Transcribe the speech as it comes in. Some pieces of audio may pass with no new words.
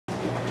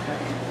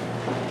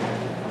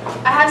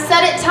I have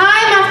said it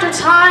time after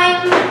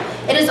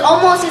time. It is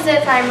almost as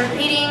if I'm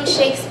repeating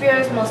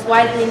Shakespeare's most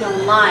widely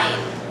known line.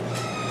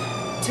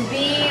 To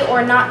be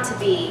or not to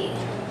be,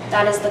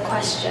 that is the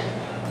question.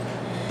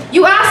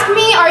 You ask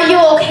me, are you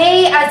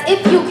okay, as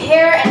if you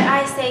care, and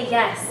I say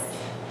yes,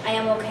 I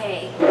am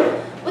okay.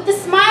 With the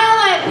smile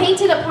I have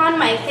painted upon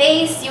my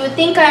face, you would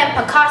think I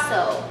am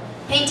Picasso,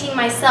 painting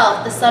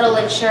myself, the subtle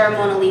and sure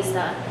Mona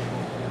Lisa.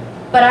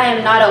 But I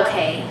am not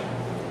okay.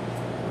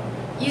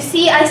 You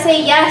see, I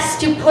say yes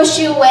to push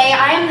you away.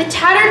 I am the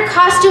tattered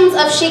costumes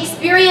of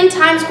Shakespearean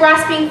times,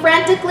 grasping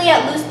frantically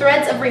at loose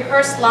threads of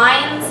rehearsed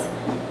lines.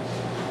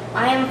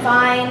 I am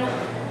fine.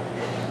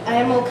 I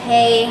am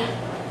okay.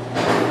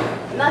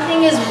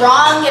 Nothing is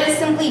wrong. It is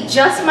simply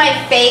just my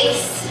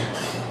face.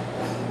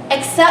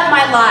 Accept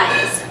my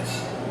lies.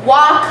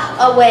 Walk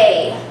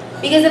away.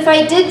 Because if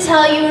I did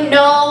tell you,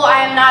 no,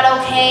 I am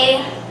not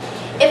okay,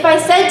 if I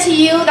said to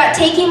you that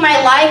taking my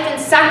life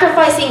and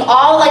sacrificing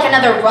all like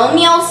another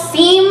Romeo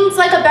seems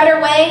like a better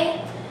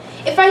way,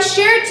 if I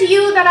shared to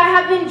you that I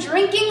have been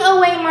drinking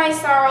away my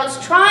sorrows,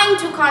 trying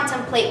to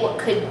contemplate what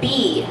could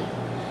be,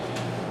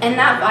 and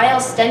that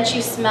vile stench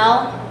you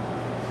smell,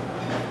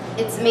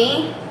 it's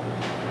me,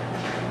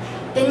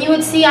 then you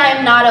would see I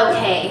am not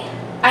okay.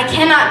 I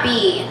cannot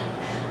be.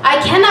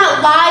 I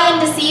cannot lie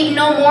and deceive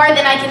no more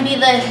than I can be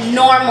the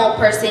normal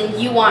person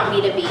you want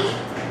me to be.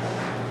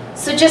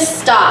 So just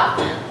stop.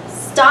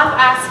 Stop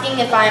asking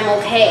if I'm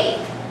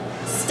okay.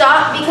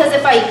 Stop, because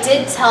if I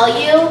did tell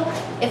you,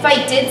 if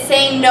I did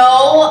say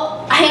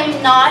no, I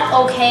am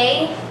not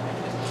okay,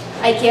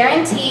 I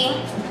guarantee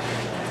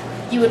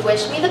you would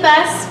wish me the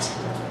best,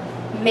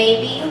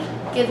 maybe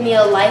give me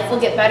a life will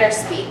get better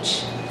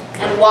speech,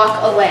 and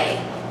walk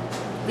away,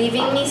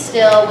 leaving me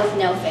still with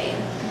no faith.